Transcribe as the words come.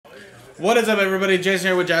What is up, everybody? Jason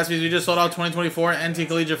here with Jaspys. We just sold out 2024 NT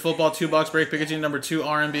Collegiate Football 2-box break packaging number 2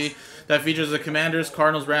 RMB that features the Commanders,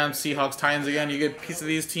 Cardinals, Rams, Seahawks, Titans. Again, you get a piece of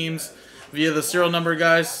these teams via the serial number,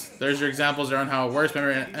 guys. There's your examples there on how it works.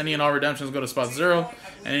 Remember, any and all redemptions go to spot 0.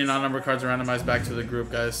 Any non-number cards are randomized back to the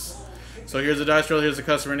group, guys. So here's the dice roll. Here's the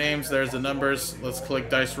customer names. There's the numbers. Let's click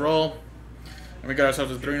dice roll. And we got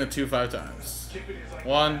ourselves a 3 and a 2 5 times.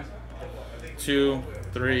 1, 2,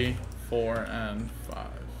 3, 4, and 5.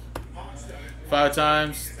 5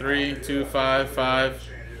 times. 3, 2, 5, 5.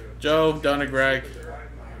 Joe, down to Greg.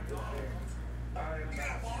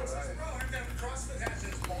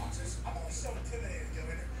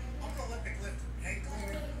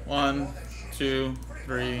 One, 2,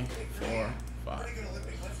 3, 4, 5.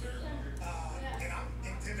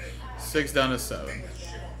 6 down to 7.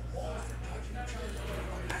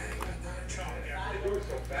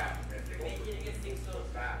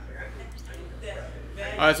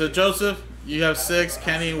 Alright, so Joseph, you have 6,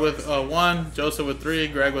 Kenny with 1, Joseph with 3,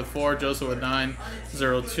 Greg with 4, Joseph with 9,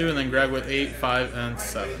 0, 2, and then Greg with 8, 5, and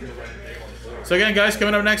 7. So again, guys,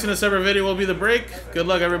 coming up next in a separate video will be the break. Good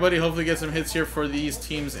luck, everybody. Hopefully get some hits here for these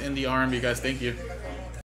teams in the RMB, guys. Thank you.